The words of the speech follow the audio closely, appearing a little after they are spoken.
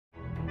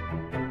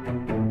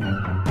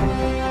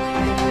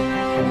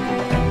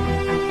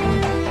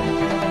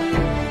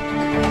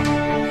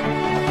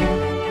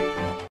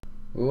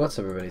what's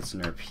up everybody, it's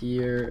Nerp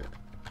here,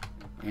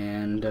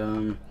 and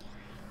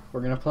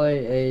we're gonna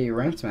play a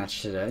ranked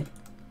match today.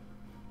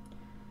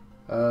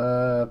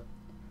 Not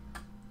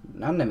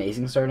an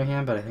amazing starting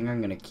hand, but I think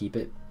I'm gonna keep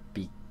it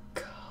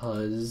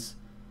because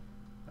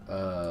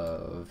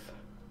of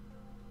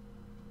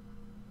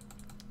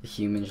the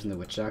humans and the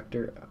witch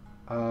doctor.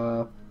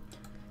 I'm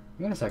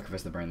gonna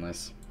sacrifice the brain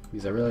lice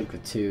because I really like the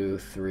 2,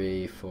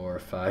 3, 4,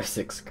 5,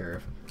 6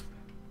 curve.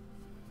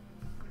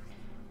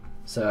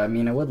 So I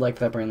mean, I would like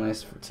that brain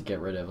lice to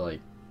get rid of, like,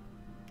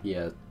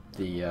 yeah,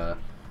 the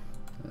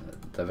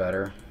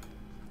vetter,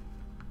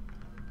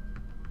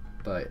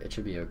 but it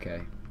should be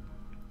okay.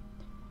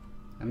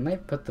 I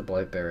might put the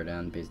blight bearer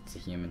down because it's a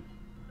human.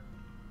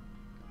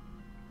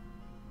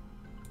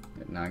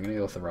 Nah, I'm gonna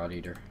go with the rod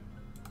eater.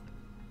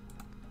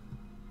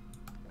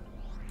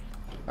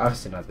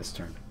 Obviously not this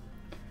turn,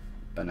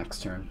 but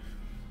next turn.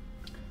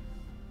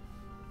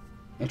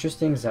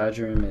 Interesting,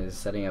 Zadrum is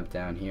setting up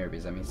down here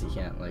because that means he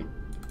can't, like,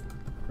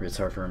 it's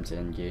hard for him to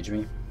engage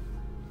me.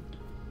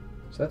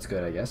 So that's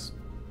good, I guess.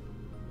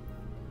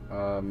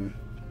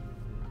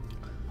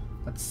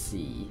 Let's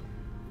see.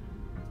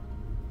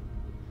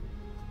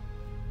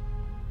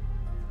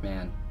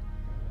 Man,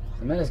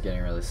 the meta's getting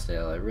really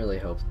stale. I really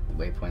hope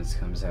the Waypoints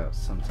comes out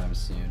sometime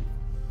soon.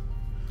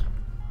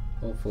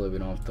 Hopefully we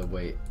don't have to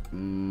wait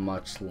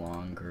much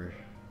longer.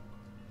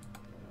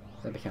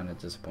 That'd be kind of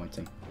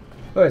disappointing.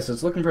 Okay, so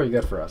it's looking pretty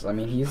good for us. I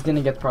mean, he's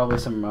gonna get probably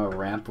some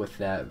ramp with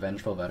that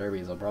Vengeful Vetter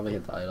because he'll probably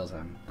hit the idols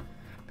on him.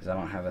 Because I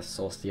don't have a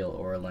Soul Steel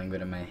or a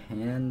Languid in my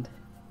hand.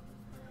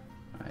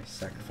 I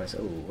sacrifice.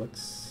 Oh,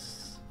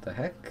 what's the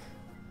heck?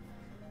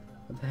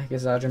 What the heck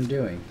is Zadrum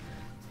doing?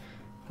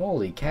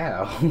 Holy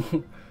cow!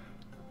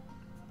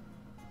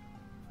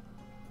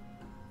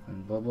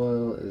 And blood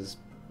boil is.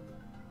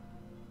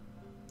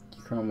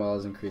 Chrome while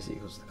is increased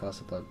equals the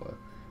cost of blood boil.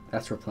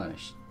 That's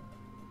replenished.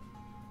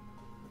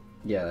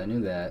 Yeah, I knew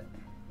that.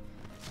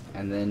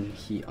 And then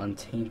he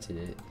untainted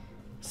it.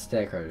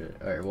 Stack carded it.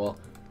 Alright, well.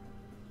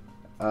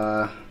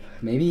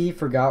 Maybe he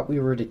forgot we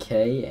were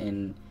Decay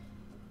and.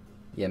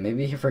 Yeah,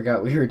 maybe he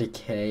forgot we were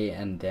Decay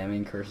and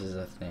Damning Curse is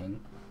a thing.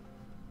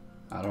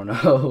 I don't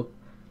know.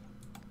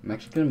 I'm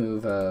actually gonna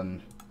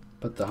move,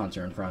 put the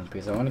Hunter in front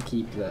because I want to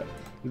keep that.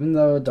 Even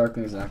though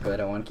Darkling's not good,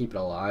 I want to keep it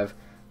alive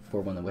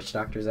for when the Witch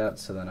Doctor's out,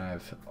 so then I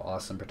have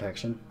awesome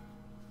protection.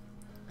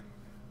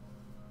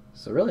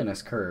 So, really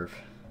nice curve.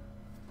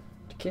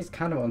 Decay's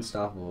kind of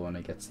unstoppable when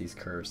it gets these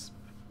curves.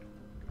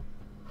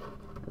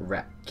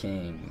 Rat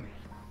King.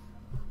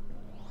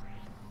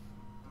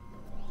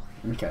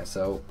 Okay,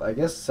 so I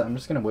guess I'm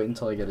just gonna wait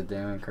until I get a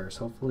Damning Curse.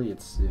 Hopefully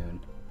it's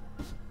soon.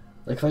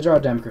 Like, if I draw a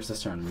Damning Curse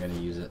this turn, I'm gonna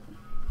use it.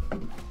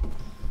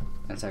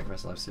 And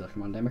sacrifice Life Stealer.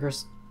 Come on, Damning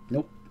Curse.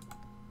 Nope.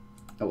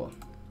 Oh well.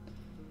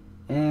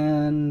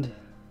 And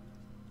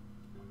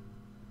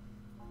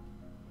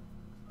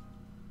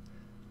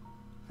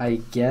I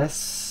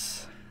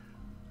guess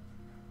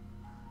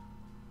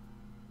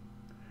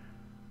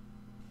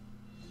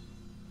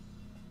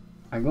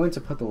I'm going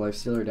to put the Life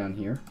Stealer down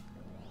here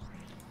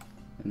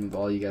and move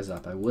all you guys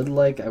up. I would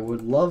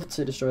love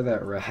to destroy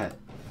that rat.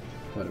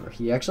 Whatever.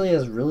 He actually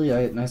has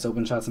really nice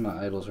open shots on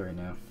my idols right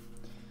now.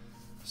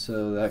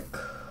 So that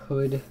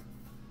could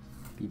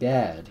be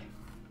bad.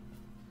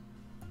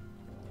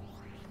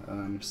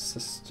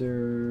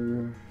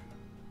 Sister.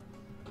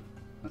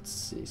 Let's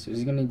see. So is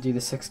he gonna do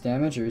the 6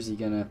 damage, or is he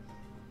gonna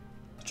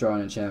draw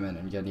an enchantment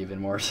and get even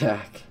more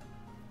attack?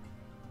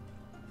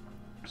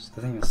 So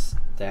the thing is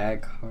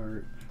Stag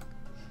Heart,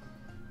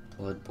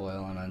 Blood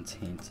Boil, and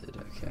Untainted.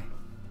 Okay.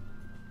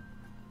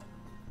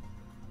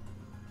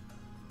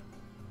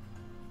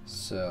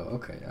 So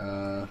okay.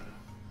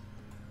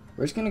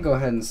 We're just gonna go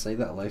ahead and say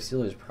that Life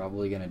Stealer is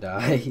probably gonna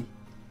die.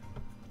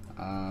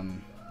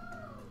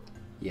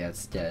 Yeah,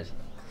 it's dead.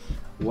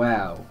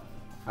 Wow.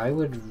 I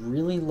would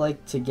really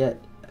like to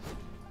get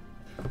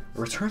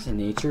Return to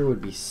Nature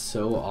would be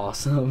so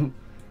awesome.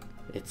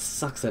 It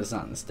sucks that it's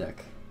not in this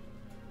deck.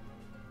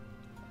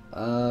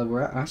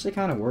 We're actually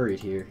kind of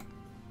worried here.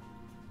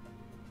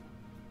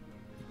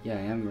 Yeah,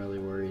 I am really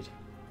worried.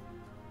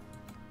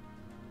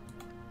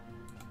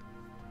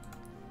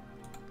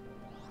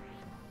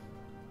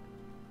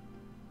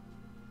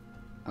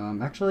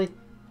 Actually,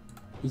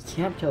 he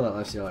can't kill that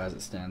Life Stealer as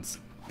it stands.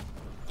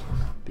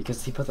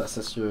 Because he put that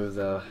Sister of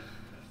the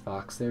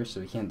Fox there,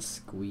 so he can't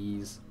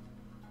squeeze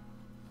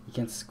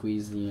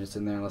the units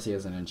in there unless he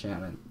has an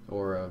enchantment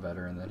or a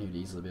veteran, then he'd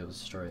easily be able to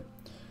destroy it.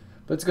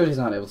 But it's good he's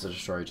not able to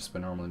destroy it just by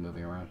normally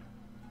moving around.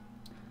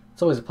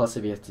 It's always a plus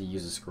if you have to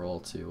use a scroll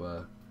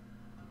to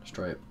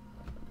destroy it.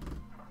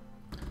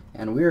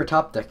 And we are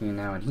top decking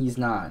now, and he's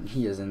not.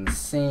 He has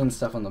insane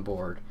stuff on the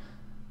board.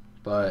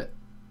 But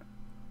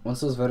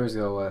once those veterans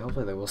go away,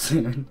 hopefully they will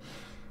soon,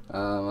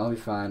 I'll be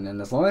fine.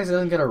 And as long as he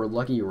doesn't get a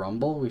lucky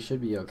rumble, we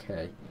should be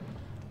okay.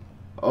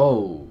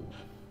 Oh.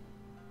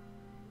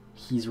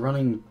 He's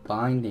running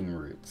Binding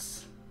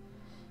Roots.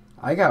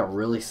 I got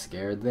really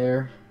scared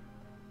there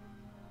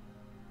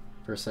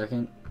for a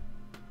second.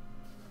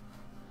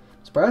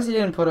 Surprised he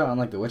didn't put it on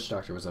like the Witch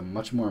Doctor was a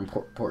much more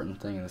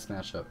important thing in this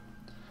matchup.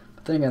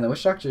 But then again, the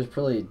Witch Doctor is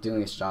probably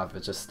doing its job.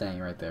 It's just staying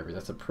right there.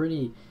 That's a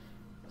pretty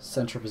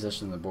central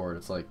position on the board.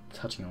 It's like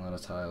touching a lot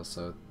of tiles.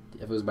 So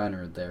if it was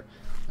binary there,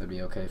 it'd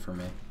be okay for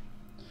me.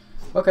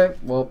 Okay,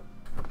 well,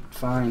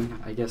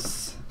 fine. I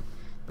guess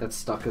that's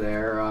stuck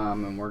there.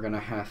 And we're gonna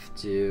have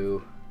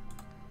to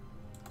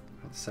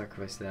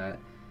sacrifice that.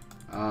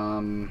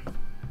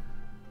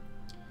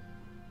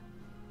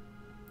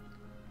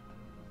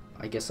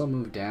 I guess I'll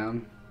move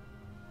down.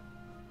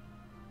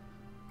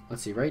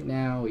 Let's see, right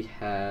now we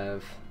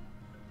have,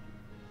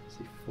 let's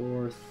see,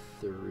 4,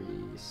 3,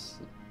 6.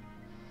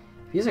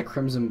 If he has a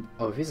Crimson,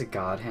 oh, if he has a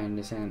God Hand in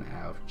his hand,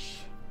 ouch.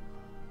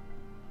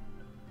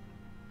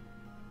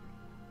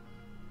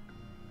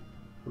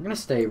 We're gonna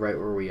stay right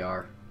where we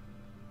are.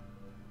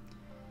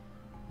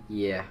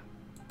 Yeah.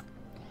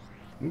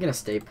 I'm gonna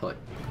stay put.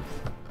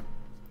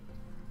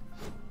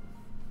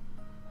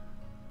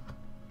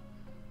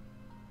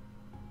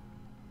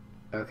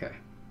 Okay.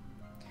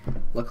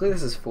 Luckily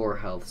this is 4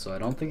 health, so I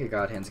don't think a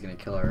God Hand's gonna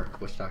kill our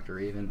Witch Doctor or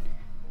even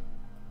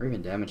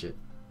damage it.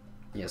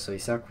 Yeah, so he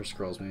sacked for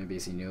scrolls, maybe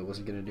because he knew it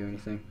wasn't gonna do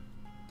anything.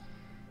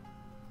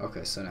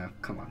 Okay, so now,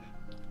 come on.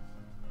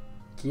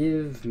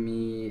 Give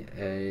me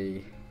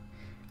a...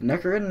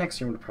 Necrorid next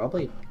turn would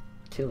probably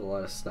kill a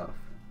lot of stuff.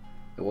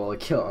 Well,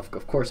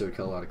 of course it would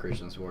kill a lot of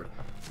creatures on this board.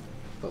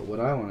 But what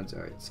I want to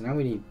do... Alright, so now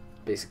we need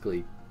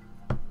basically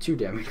 2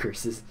 damage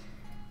curses.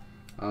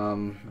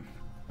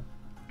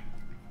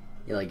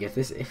 Yeah, like if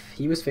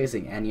he was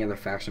facing any other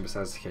faction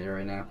besides Decay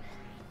right now,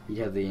 he'd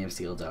have the aim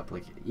sealed up.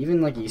 Like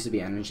even like it used to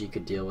be energy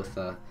could deal with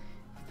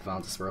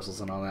violent dispersals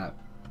and all that,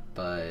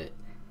 but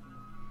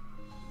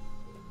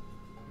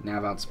now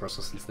violent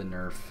dispersal since the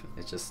nerf,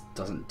 it just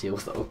doesn't deal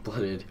with the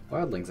oak-blooded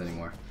wildlings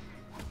anymore.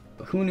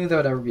 But who knew that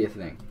would ever be a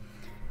thing?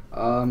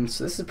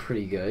 So this is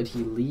pretty good.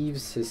 He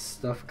leaves his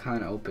stuff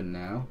kind of open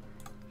now.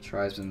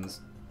 Tribesman's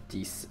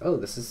oh,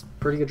 this is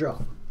pretty good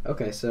draw.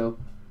 Okay, so.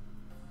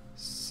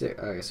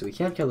 Okay, so we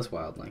can't kill this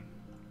wildling.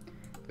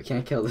 We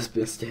can't kill this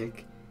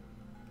Mystic.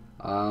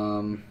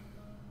 I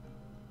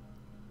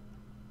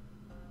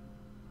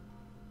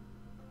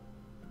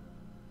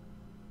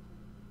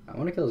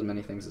want to kill as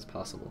many things as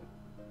possible.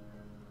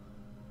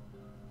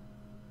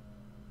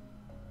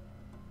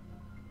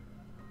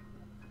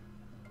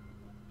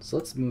 So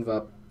let's move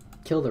up,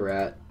 kill the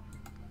rat,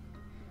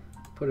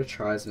 put a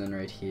tribesman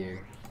right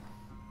here,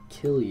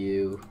 kill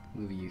you,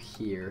 move you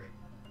here.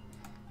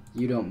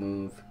 You don't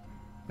move.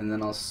 And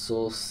then I'll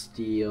soul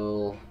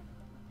steal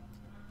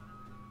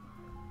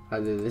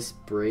either this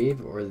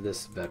brave or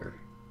this better.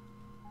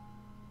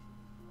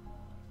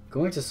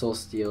 Going to soul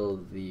steal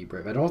the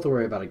brave. I don't have to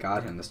worry about a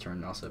God Hand this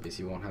turn also because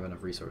he won't have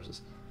enough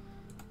resources.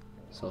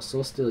 So I'll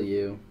soul steal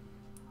you.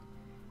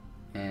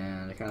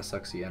 And it kind of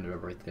sucks you ended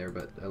up right there,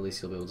 but at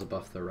least you'll be able to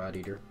buff the Rat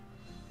Eater.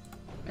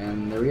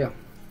 And there we go.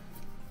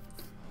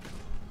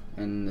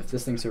 And if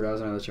this thing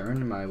survives another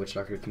turn, my Witch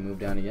Doctor can move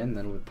down again,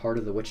 then we're part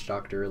of the Witch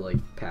Doctor like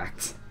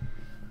pact.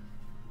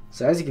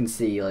 So as you can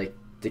see, like,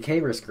 Decay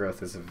vs.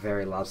 Growth is a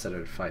very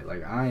lopsided fight.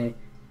 Like, I'm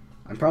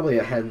probably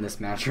ahead in this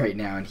match right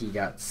now, and he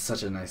got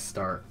such a nice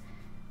start.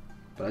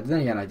 But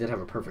then again, I did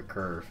have a perfect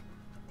curve.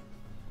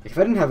 If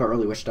I didn't have an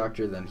early Witch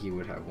Doctor, then he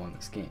would have won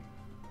this game.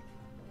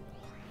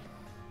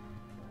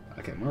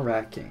 Okay, more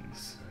Rat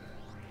Kings.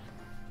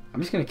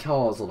 I'm just gonna kill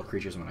all those little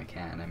creatures when I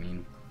can. I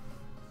mean,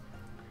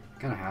 I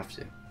kind of have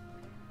to.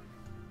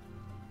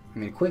 I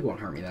mean, Quake won't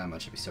hurt me that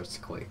much if he starts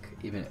to Quake.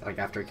 Even like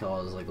after I kill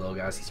all those like little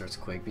guys, he starts to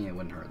Quake me. It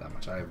wouldn't hurt that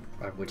much. I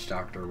have Witch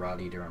Doctor, Rod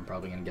Eater. I'm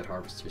probably gonna get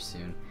Harvester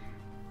soon.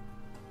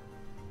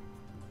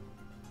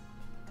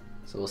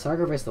 So we'll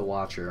sacrifice the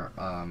Watcher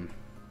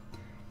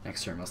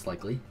next turn most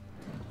likely.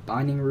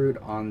 Binding Root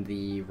on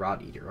the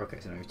Rod Eater. Okay,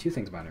 so now we have 2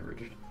 things binding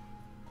rooted.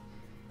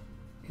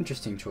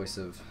 Interesting choice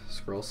of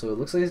scroll. So it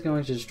looks like he's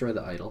going to destroy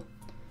the idol.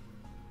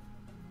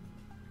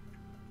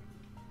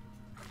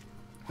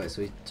 Okay,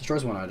 so he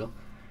destroys 1 idol.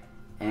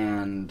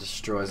 And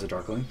destroys the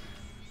Darkling.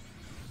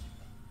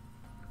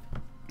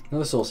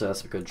 Another Soul Set,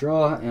 that's a good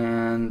draw,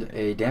 and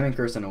a Damning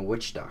Curse and a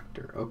Witch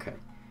Doctor. Okay.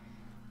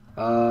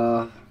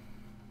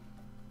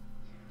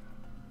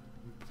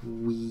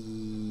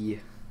 We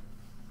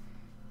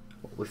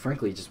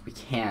frankly we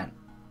can't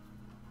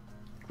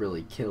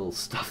really kill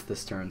stuff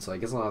this turn, so I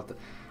guess I'll have to.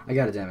 I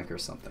gotta Damning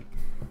Curse something.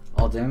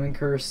 I'll Damning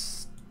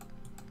Curse.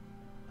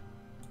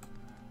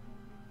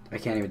 I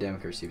can't even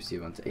Damning Curse Steve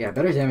Untainted. Yeah, I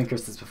better Damning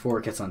Curse this before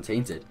it gets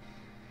Untainted.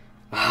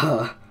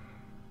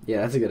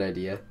 Yeah, that's a good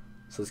idea.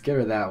 So let's get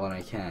rid of that when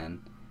I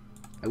can.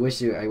 I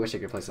wish I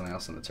could play something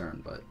else on the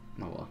turn, but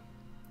oh well.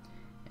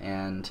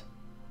 And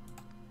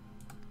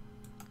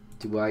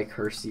do I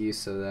curse you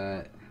so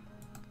that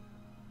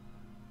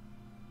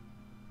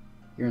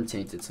you're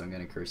Untainted? So I'm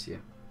gonna curse you.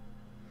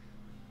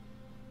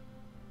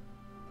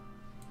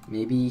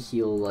 Maybe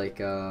he'll like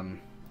yeah.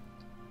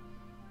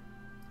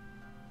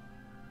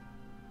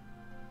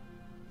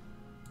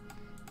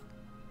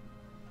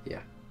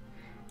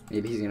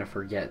 Maybe he's gonna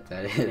forget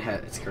that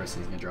it's cursed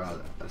and he's gonna draw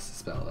a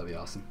spell. That'd be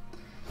awesome.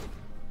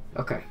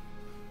 Okay.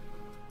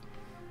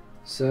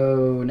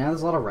 So now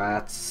there's a lot of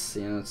rats.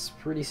 You know, it's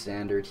pretty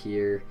standard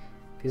here.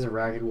 If he's a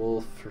ragged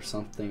wolf or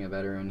something, a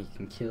veteran, he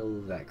can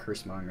kill that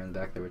cursemonger in the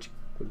back there, which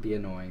would be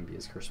annoying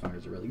because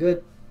cursemongers are really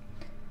good.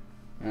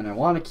 And I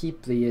want to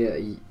keep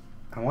the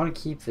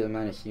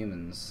amount of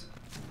humans.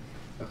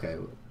 Okay.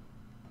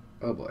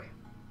 Oh boy.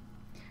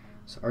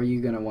 So are you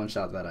gonna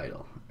one-shot that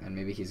idol? And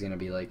maybe he's gonna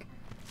be like,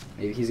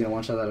 maybe he's gonna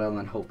one-shot that idol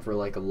and hope for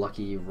like a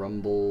lucky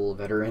rumble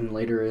veteran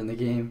later in the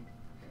game.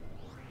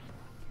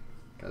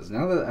 Because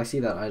now that I see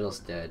that idol's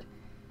dead,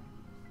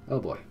 oh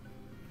boy,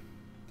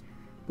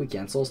 we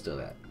can't soul steal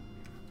that.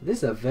 This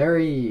is a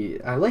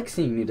very, I like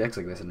seeing new decks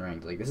like this in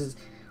ranked. Like this is,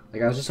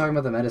 like I was just talking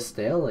about the meta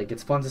stale. Like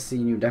it's fun to see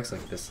new decks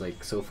like this,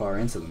 like so far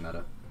into the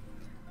meta.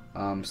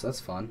 So that's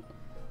fun.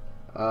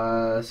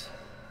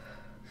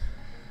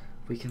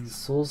 We can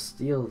soul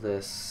steal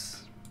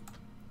this.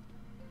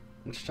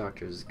 Witch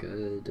Doctor is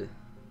good.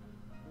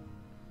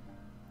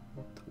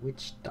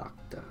 Witch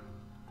Doctor.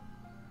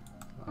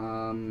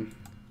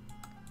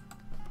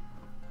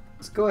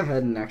 Let's go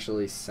ahead and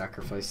actually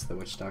sacrifice the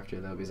Witch Doctor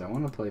though, because I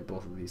want to play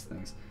both of these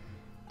things.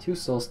 2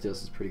 soul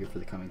steals is pretty good for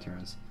the coming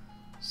turns.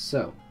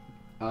 So,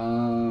 how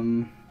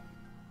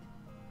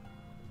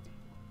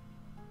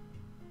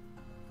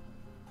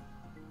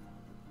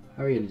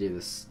are we gonna do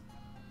this?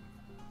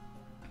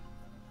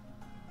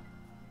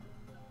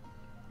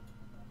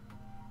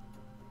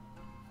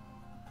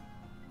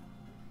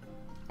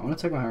 I want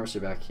to take my harvester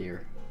back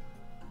here.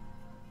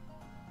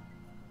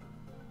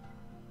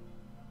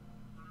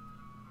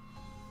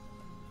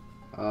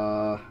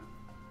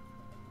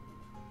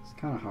 It's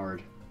kind of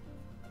hard.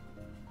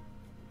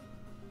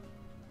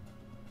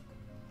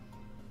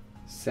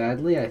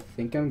 Sadly, I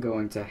think I'm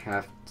going to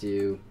have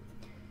to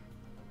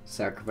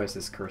sacrifice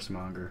this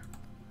cursemonger.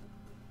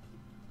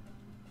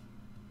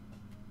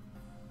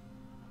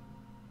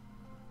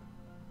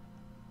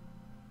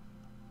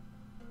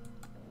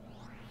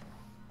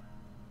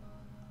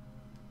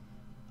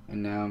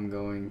 And now I'm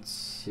going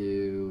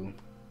to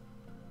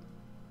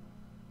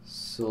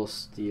soul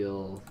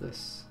steal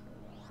this.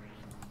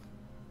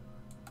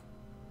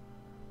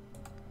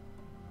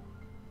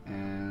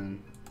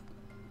 And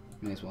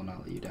may as well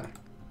not let you die.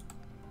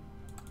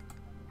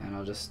 And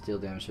I'll just steal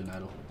damage to an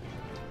idol.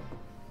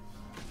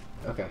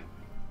 Okay.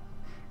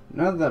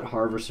 Now that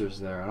Harvester's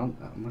there, I don't,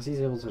 unless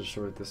he's able to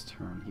destroy it this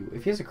turn.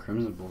 If he has a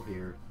Crimson Bull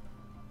here,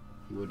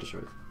 he would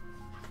destroy it.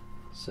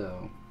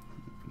 So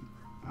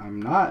I'm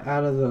not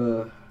out of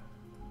the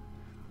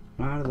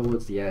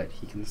woods yet.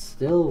 He can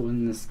still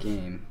win this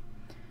game.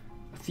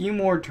 A few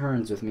more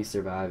turns with me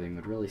surviving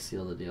would really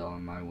seal the deal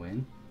on my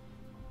win.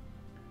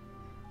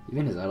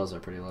 Even his idols are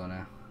pretty low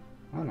now.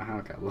 I don't know how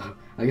it got low.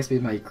 I guess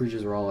because my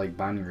creatures were all like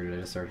binding rooted,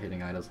 I just started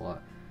hitting idols a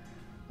lot.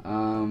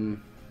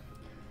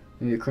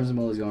 Maybe a Crimson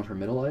Bull is going for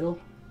middle idol?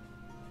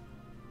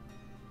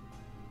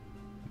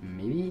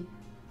 Maybe?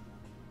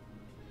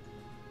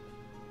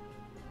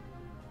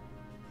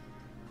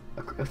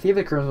 If you have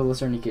a Crimson Bull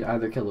turn, you could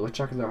either kill the Witch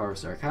Doctor or the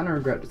Harvester. I kind of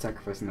regret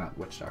sacrificing that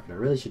Witch Doctor. I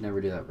really should never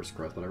do that versus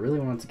Growth, but I really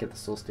wanted to get the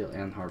Soul Steal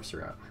and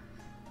Harvester out.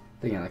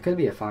 But again, that could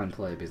be a fine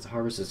play because the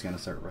Harvester is going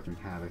to start wreaking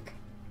havoc.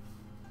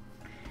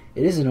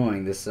 It is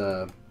annoying, this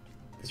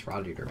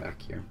Rod Eater back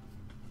here.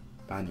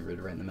 Binding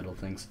Rooter right in the middle of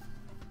things.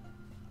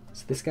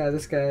 So this guy,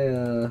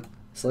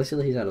 Celestial,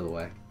 he's out of the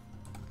way.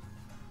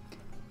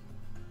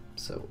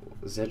 So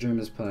Zedrum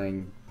is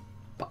playing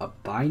a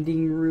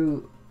Binding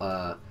Root,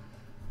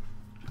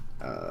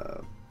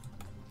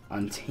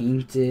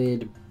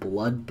 Untainted,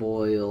 Blood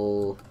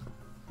Boil,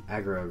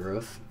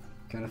 Aggrowth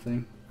kind of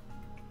thing.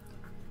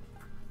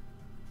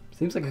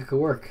 Seems like it could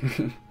work.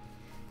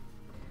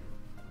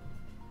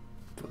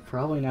 But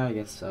probably not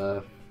against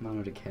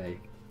Mono Decay.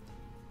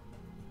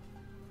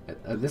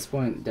 At this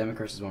point, Demon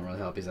Curses won't really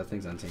help because that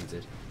thing's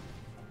untainted.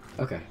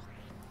 Okay.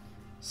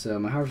 So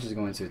my Harvester is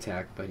going to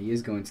attack, but he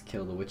is going to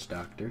kill the Witch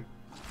Doctor.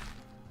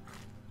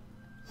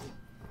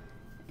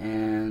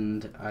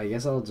 And I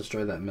guess I'll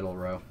destroy that middle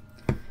row.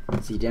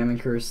 See, Damning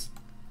Curse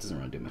doesn't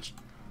really do much.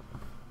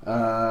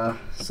 So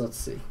let's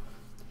see.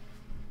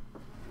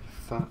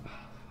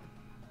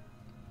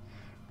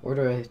 Or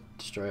do I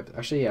destroy it?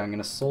 Actually, yeah, I'm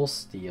gonna Soul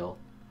Steal.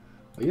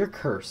 Well, you're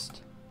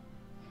cursed.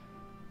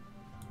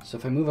 So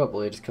if I move up,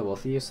 will I just kill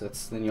both of you? So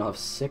then you'll have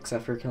 6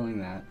 after killing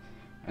that,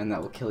 and that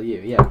will kill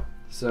you. Yeah.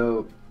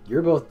 So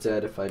you're both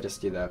dead if I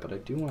just do that, but I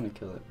do want to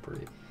kill that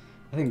Brave.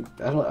 I think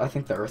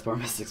the Earthborn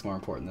Mystic's more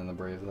important than the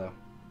Brave, though.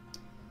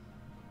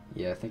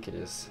 Yeah, I think it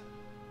is.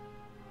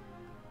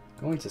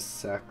 Going to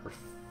sacrifice.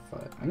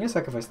 I'm gonna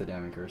sacrifice the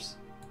Damning Curse.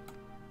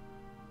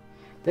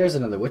 There's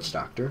another Witch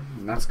Doctor,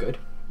 and that's good.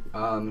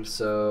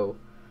 So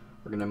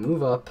we're gonna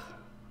move up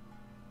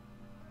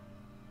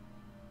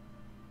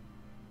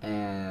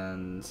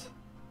and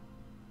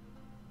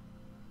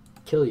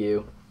kill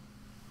you.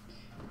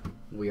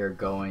 We are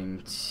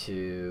going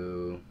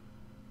to,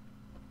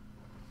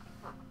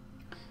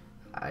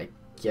 I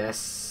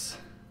guess,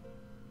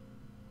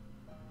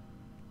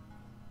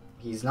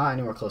 he's not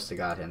anywhere close to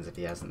God Hands if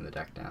he has it in the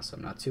deck now, so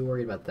I'm not too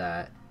worried about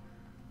that.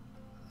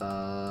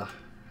 I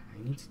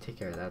need to take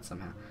care of that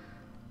somehow.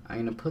 I'm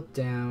gonna put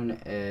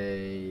down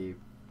a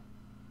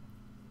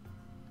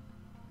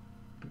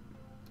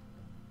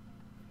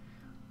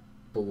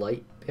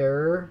Blight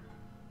Bearer,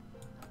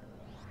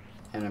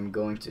 and I'm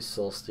going to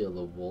Soul Steal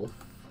the Wolf,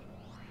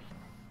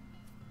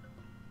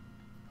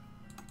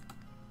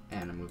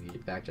 and I'll move you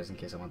back just in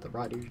case I want the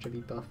Rot Eater to be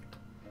buffed,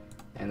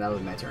 and that'll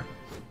be my turn.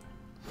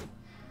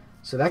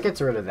 So that gets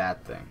rid of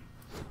that thing,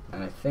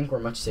 and I think we're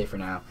much safer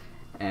now.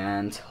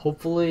 And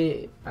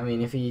hopefully, I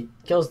mean, if he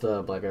kills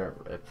the Blight Bearer,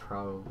 it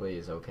probably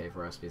is okay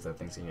for us because that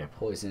thing's gonna get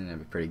poisoned and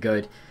it'd be pretty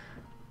good.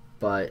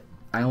 But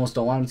I almost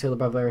don't want him to kill the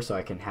Blight Bearer so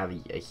I can have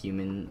a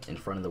human in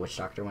front of the Witch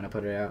Doctor when I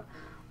put it out.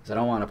 Because I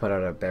don't want to put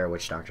out a Bear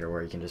Witch Doctor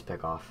where you can just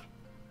pick off.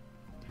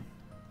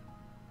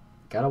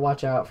 Gotta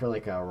watch out for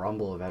like a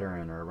Rumble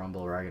Veteran or a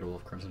Rumble Ragged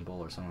Wolf Crimson Bull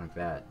or something like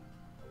that.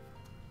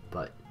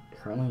 But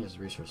currently his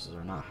resources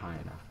are not high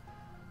enough.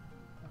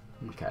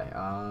 Okay,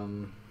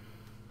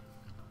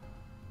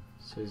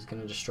 so he's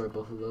gonna destroy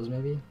both of those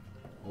maybe?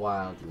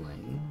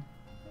 Wildling.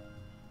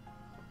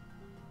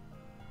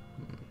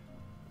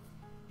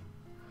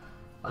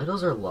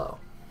 Idols are low.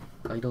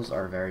 Idols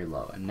are very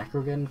low. And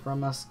Necrogen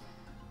from us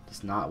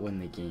does not win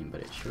the game,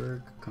 but it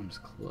sure comes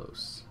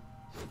close.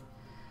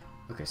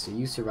 Okay, so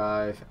you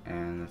survive,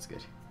 and that's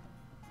good.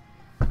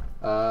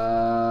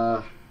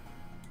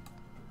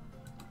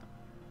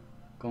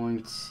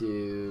 Going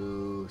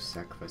to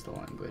sacrifice the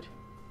Languid.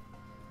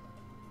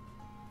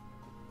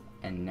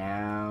 And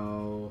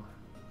now,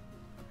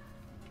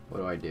 what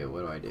do I do?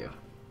 What do I do?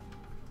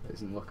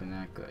 Isn't looking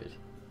that good.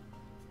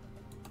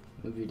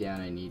 Move you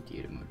down. I need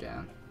you to move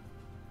down.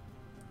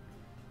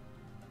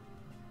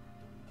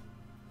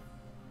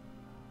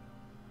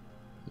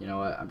 You know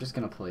what? I'm just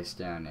gonna place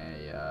down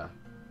a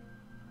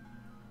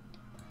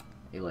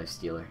Life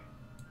Stealer.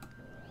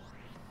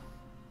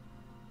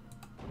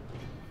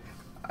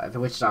 The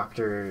Witch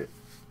Doctor,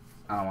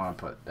 I don't want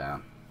to put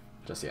down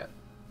just yet.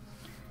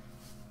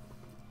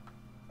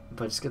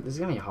 But this is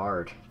gonna be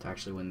hard to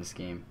actually win this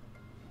game.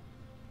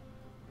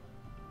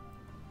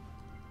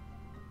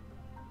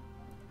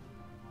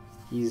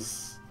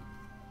 He's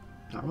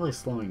not really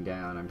slowing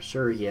down. I'm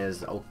sure he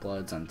has Oak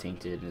Bloods,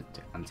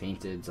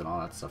 Untainteds, and all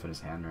that stuff in his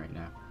hand right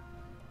now.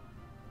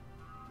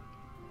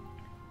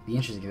 Be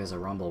interesting if he has a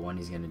Rumble when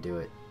he's gonna do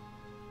it.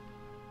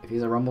 If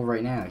he's a Rumble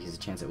right now, he has a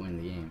chance at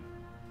winning the game.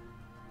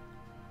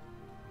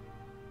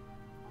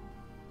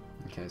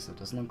 Okay, so it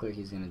doesn't look like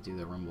he's gonna do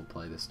the Rumble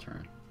play this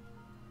turn.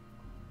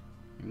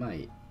 He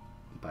might,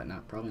 but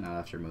probably not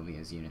after moving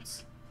his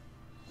units.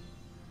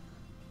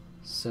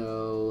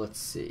 So let's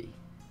see.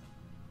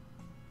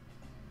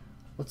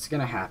 What's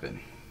gonna happen?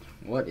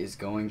 What is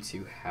going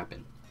to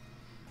happen?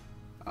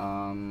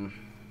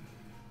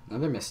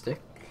 Another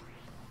Mystic.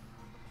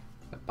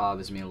 That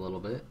bothers me a little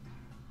bit.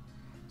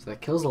 So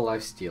that kills the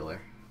Life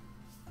Stealer.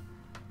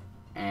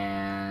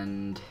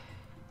 And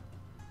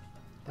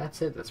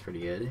that's it. That's pretty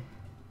good.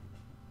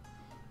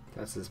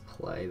 That's his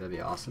play. That'd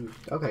be awesome.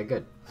 Okay,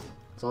 good.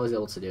 That's all he's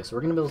able to do. So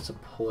we're going to be able to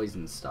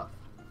poison stuff.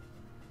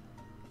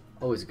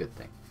 Always a good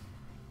thing.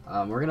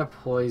 We're going to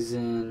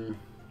poison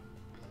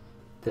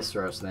this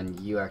row, so then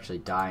you actually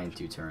die in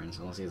 2 turns.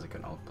 Unless he has like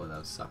an Oak Blood, that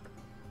would suck.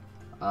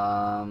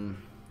 Yeah, I'm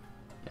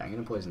going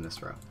to poison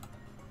this row.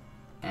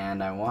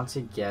 And I want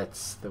to get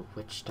the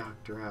Witch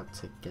Doctor out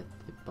to get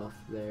the buff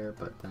there,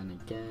 but then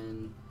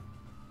again,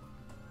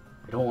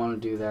 I don't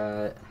want to do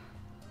that.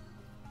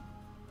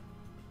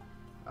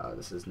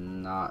 This is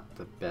not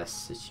the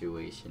best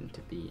situation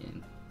to be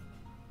in.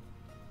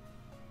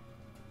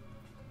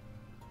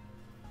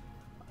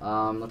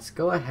 Let's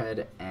go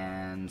ahead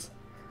and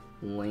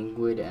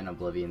Languid and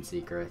Oblivion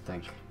Seeker, I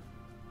think.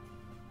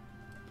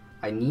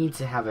 I need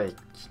to have a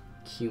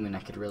human I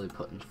could really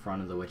put in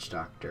front of the Witch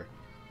Doctor.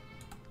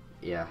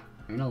 Yeah,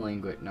 I'm gonna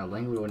Languid. No,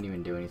 Languid wouldn't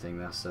even do anything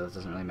though, so it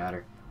doesn't really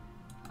matter.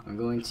 I'm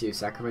going to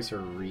sacrifice her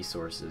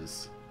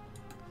resources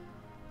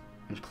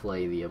and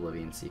play the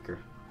Oblivion Seeker.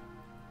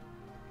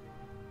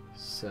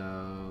 So,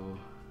 am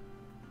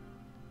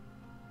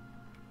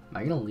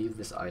I gonna leave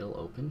this idol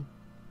open?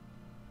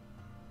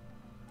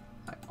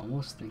 I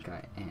almost think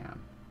I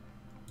am.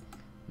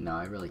 No,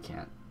 I really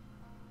can't.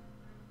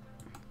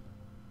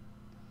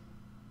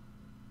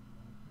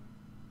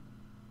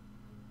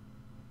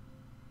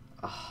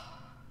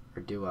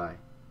 Or do I?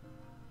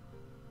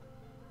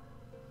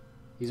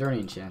 He's already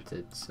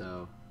enchanted,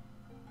 so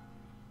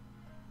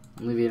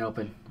I'm leaving it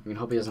open. I mean,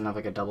 hope he doesn't have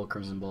like a double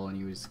Crimson Bull and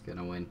he was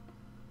gonna win.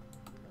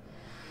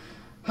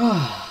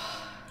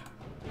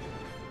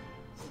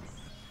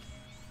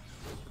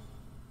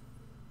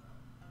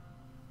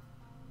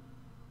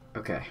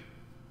 Okay.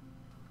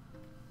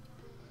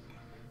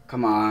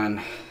 Come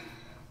on.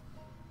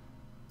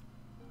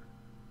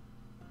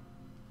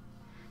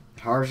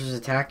 Harsh is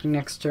attacking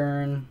next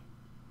turn.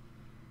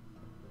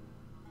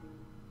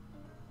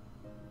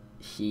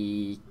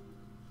 He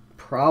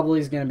probably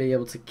is going to be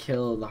able to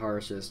kill the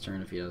Harsh this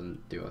turn if he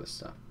doesn't do other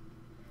stuff.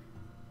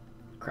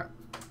 Crap.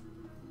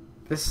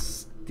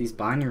 These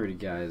binary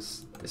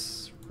guys,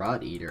 this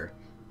Rot Eater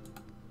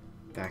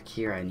back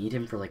here, I need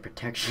him for like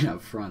protection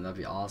up front. That'd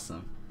be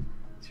awesome.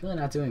 He's really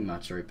not doing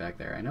much right back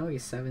there. I know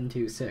he's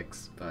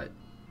 726, but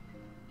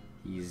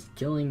he's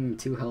killing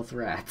 2 health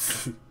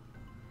rats.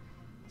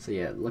 So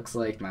yeah, it looks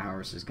like my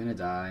harvester's gonna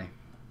die.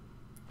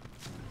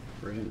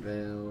 Verdant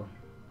Veil.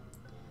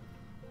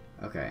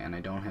 Okay, and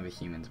I don't have a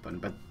humans button,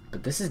 but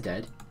this is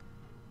dead.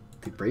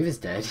 The Brave is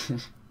dead.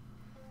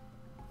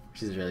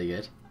 Which is really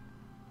good.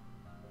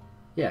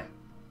 Yeah.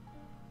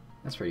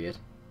 That's pretty good.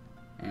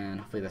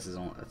 And hopefully that's his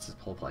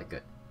whole play.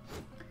 Good.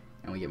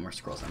 And we get more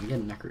scrolls. I'm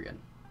getting Necro again.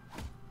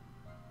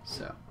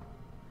 So.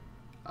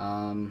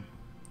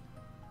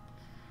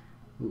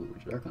 Ooh,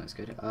 Darkline's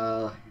good.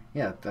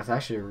 Yeah, that's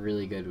actually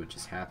really good what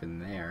just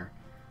happened there.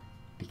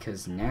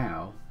 Because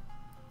now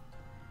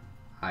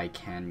I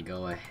can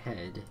go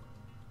ahead.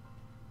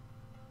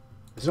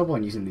 There's no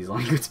point using these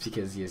languages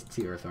because he has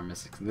 2 Earthworm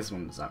Mystics, and this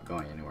one's not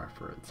going anywhere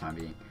for the time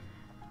being.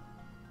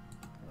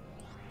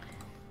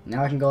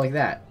 Now I can go like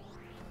that.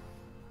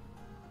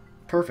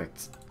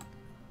 Perfect.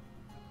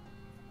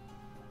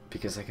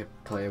 Because I could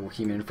play a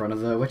human in front of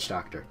the Witch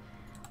Doctor.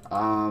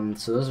 So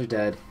those are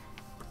dead.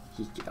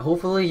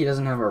 Hopefully he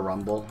doesn't have a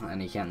Rumble,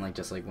 and he can't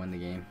just win the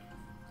game.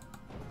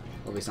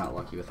 Hopefully he's not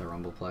lucky with a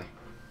Rumble play.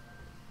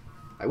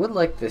 I would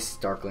like this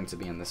Darkling to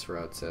be on this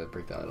road to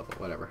break that level,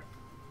 whatever.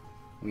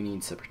 We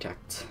need to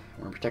protect.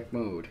 We're in protect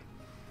mode.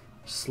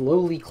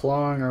 Slowly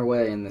clawing our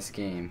way in this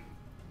game.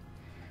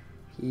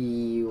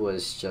 He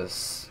was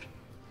just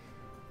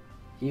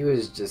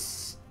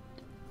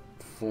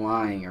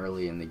flying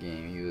early in the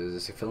game. He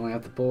was filling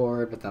out the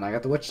board, but then I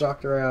got the Witch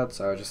Doctor out,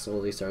 so I just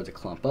slowly started to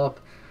clump up.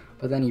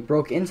 But then he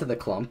broke into the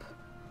clump.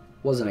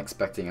 Wasn't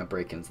expecting a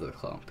break into the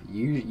clump.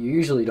 You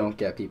usually don't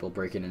get people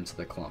breaking into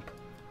the clump.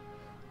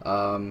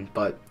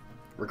 But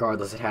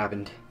regardless, it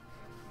happened.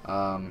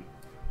 You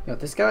know,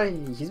 this guy,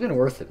 he's been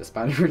worth it. This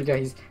bounty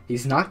guy,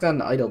 he's knocked down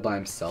an idol by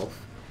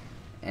himself,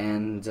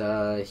 and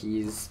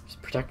he's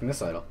protecting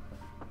this idol.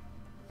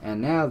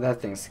 And now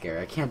that thing's scary.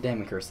 I can't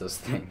damn curse those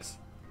things.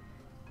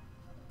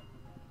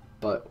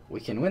 But we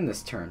can win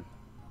this turn.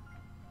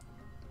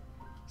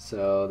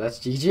 So that's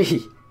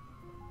GG.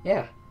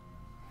 Yeah.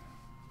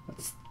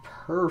 That's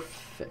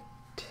perfect.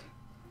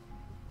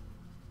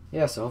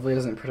 Yeah, so hopefully he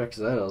doesn't protect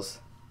his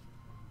idols.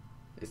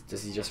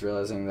 Is he just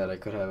realizing that I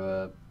could have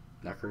a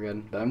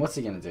Necrogun? But what's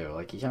he gonna do?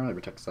 He can't really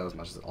protect his idols as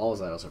much as all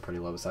his idols are pretty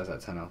low besides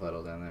that 10 health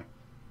idol down there.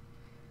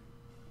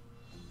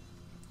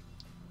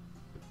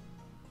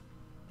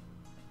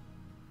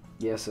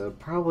 Yeah, so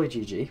probably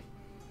GG.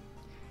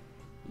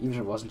 Even if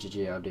it wasn't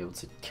GG, I'd be able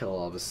to kill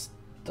all of his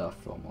stuff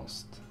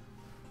almost.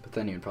 But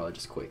then he would probably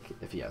just Quake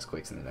if he has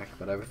Quakes in the deck.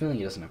 But I have a feeling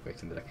he doesn't have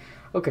Quakes in the deck.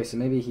 Okay, so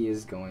maybe he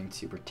is going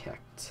to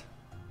protect.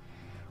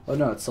 Oh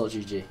no, it's still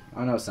GG.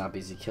 Oh no, it's not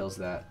because he kills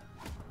that.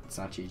 It's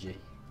not GG.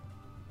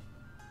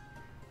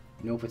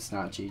 Nope, it's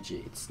not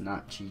GG. It's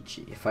not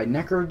GG. If I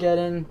Necro get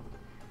in,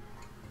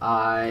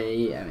 I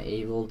am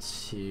able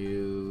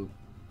to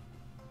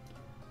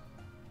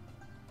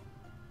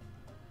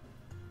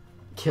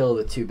kill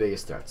the 2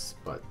 biggest threats,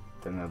 but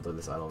then I'll leave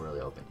this idol really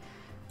open.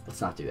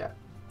 Let's not do that.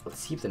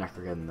 Let's keep the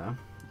Necrogun though.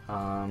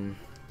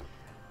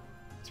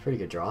 It's a pretty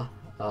good draw.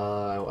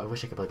 I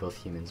wish I could play both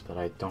humans, but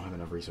I don't have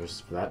enough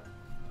resources for that.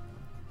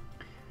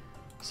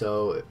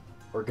 So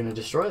we're gonna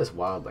destroy this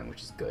wildling,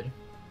 which is good.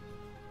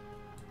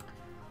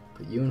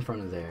 Put you in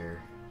front of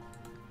there.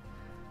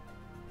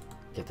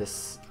 Get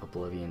this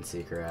Oblivion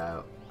Seeker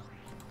out.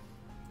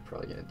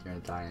 Probably you're gonna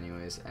die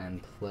anyways,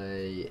 and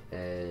play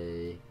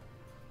a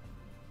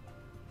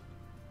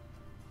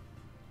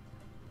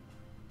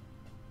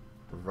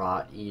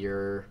Rot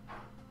Eater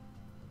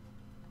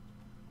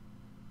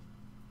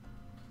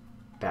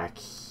back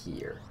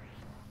here.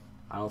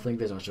 I don't think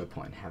there's much of a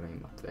point in having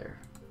him up there,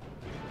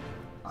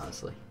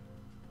 honestly.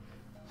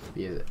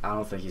 Because I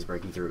don't think he's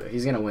breaking through.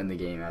 He's gonna win the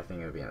game. I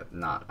think it would be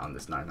not on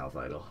this 9 health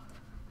idol.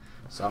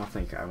 So I don't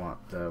think I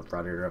want the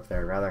Rot Eater up there.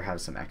 I'd rather have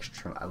some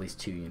extra, at least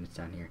 2 units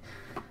down here.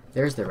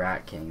 There's the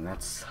Rat King.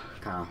 That's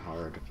kind of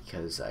hard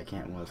because I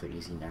can't win with an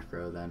easy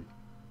Necro then.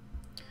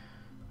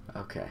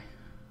 Okay.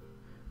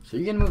 So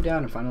you're gonna move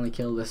down and finally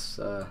kill this,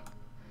 no,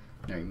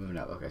 you're moving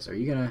up. Okay, so are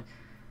you gonna,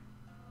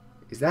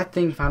 is that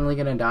thing finally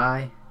gonna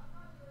die?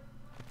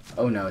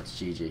 Oh no, it's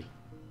GG.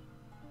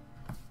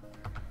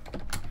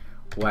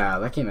 Wow,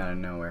 that came out of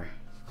nowhere.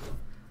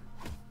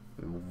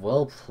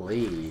 Well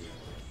played.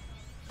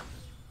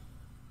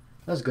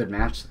 That was a good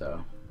match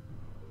though.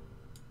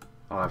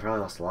 Oh, I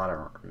probably lost a lot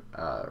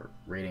of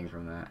rating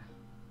from that.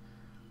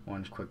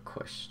 One quick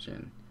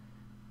question.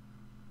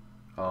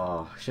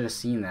 Oh, should have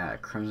seen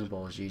that. Crimson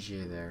Bowl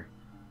GG there.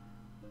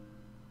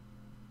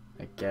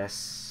 I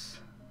guess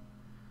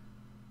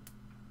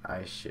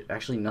I should.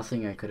 Actually,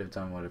 nothing I could have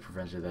done would have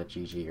prevented that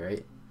GG,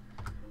 right?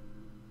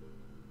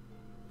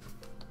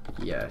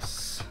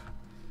 Yes.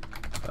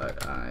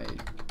 But I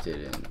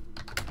didn't.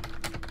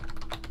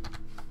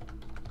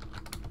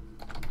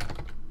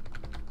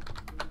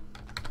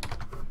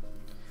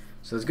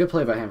 So it's a good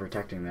play by him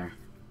protecting there.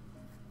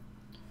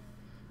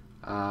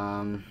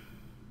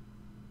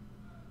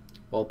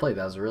 Well played.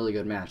 That was a really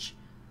good match.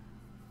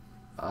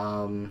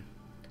 Well,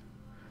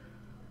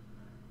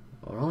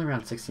 we're only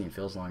round 16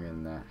 feels longer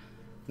than that.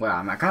 Wow,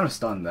 I'm kind of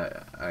stunned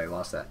that I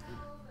lost that.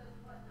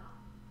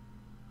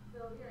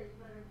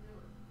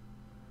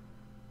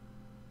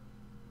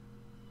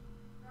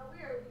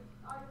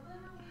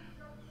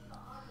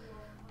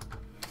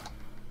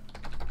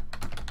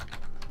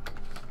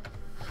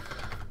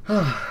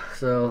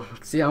 So,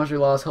 let's see how much we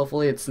lost.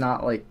 Hopefully it's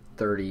not like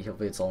 30.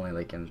 Hopefully it's only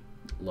like in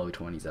low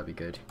 20s. That'd be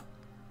good.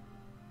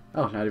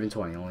 Oh, not even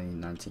 20. Only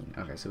 19.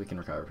 Okay, so we can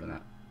recover from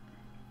that.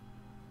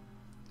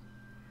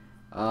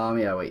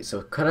 Yeah, wait.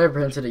 So, could I have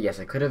printed it? Yes,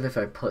 I could have if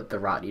I put the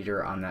Rot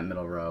Eater on that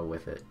middle row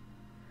with it.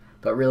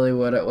 But really,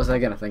 was I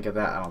going to think of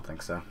that? I don't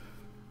think so.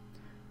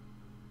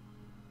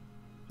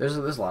 There's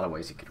a lot of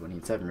ways you could win. You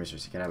need 7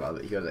 roosters. You could have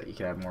other. You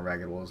could have more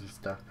ragged wolves and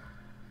stuff.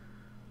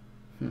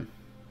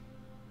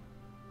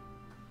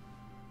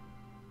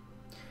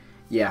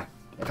 Yeah,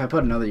 if I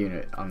put another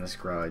unit on this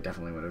grow, I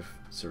definitely would have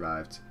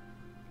survived.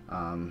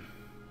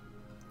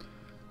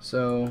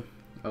 So,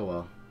 oh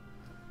well.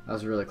 That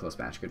was a really close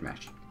match. Good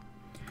match.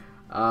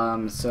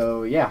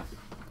 So, yeah.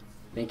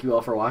 Thank you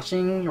all for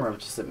watching. Remember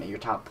to submit your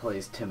top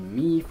plays to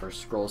me for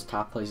Scroll's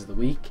top plays of the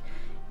week.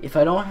 If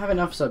I don't have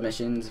enough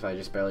submissions, if I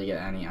just barely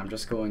get any, I'm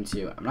not going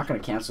to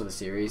cancel the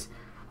series.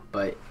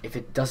 But if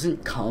it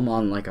doesn't come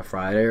on like a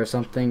Friday or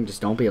something,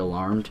 just don't be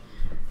alarmed.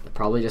 It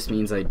probably just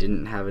means I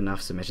didn't have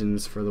enough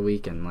submissions for the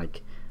week, and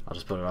like I'll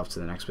just put it off to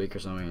the next week or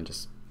something and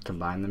just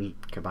combine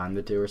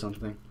the two or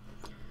something.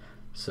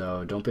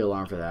 So don't be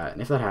alarmed for that.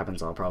 And if that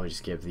happens, I'll probably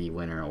just give the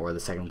winner or the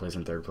second place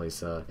and third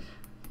place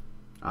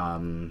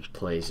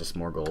plays just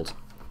more gold.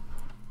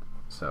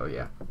 So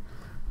yeah.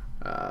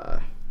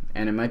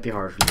 And it might be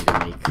hard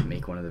for me to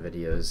make one of the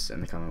videos in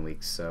the coming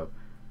weeks, so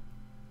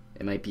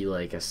it might be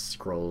like a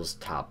Scroll's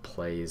top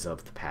plays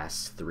of the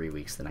past 3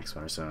 weeks, the next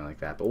one or something like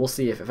that. But we'll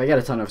see. If I get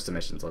a ton of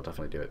submissions, I'll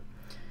definitely do it.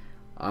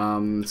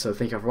 So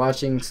thank you for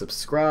watching.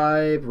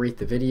 Subscribe, rate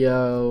the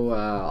video,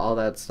 all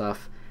that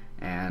stuff.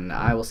 And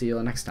I will see you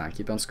all next time.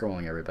 Keep on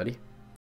scrolling, everybody.